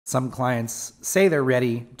Some clients say they're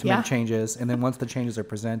ready to Yeah. make changes, and then once the changes are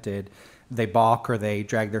presented, they balk or they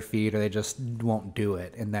drag their feet or they just won't do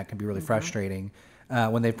it, and that can be really frustrating.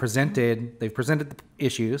 When they've presented the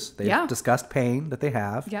issues, they've Yeah. discussed pain that they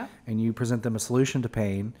have, Yeah. and you present them a solution to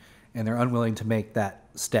pain, and they're unwilling to make that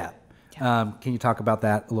step. Can you talk about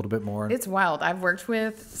that a little bit more? It's wild. I've worked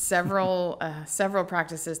with several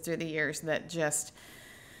practices through the years that just,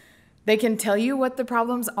 they can tell you what the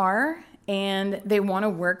problems are and they want to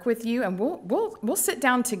work with you, and we'll sit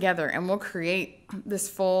down together and we'll create this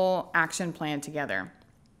full action plan together.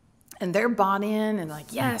 And they're bought in and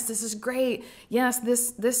like, yes, this is great. Yes,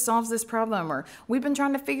 this solves this problem. Or we've been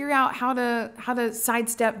trying to figure out how to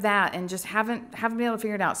sidestep that and just haven't been able to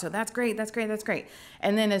figure it out. So that's great, that's great, that's great.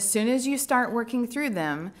 And then as soon as you start working through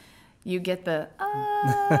them, you get the,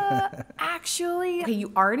 actually, okay,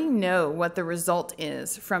 you already know what the result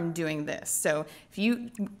is from doing this. So if you,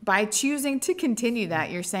 by choosing to continue that,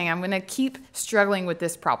 you're saying, I'm going to keep struggling with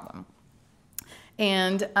this problem.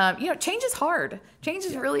 And, change is hard. Change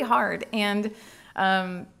is really hard. And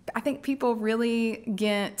I think people really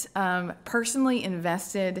get personally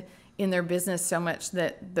invested in their business so much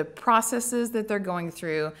that the processes that they're going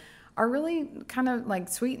through are really kind of like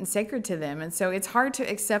sweet and sacred to them. And so it's hard to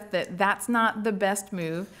accept that that's not the best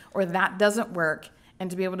move or that doesn't work, and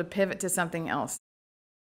to be able to pivot to something else.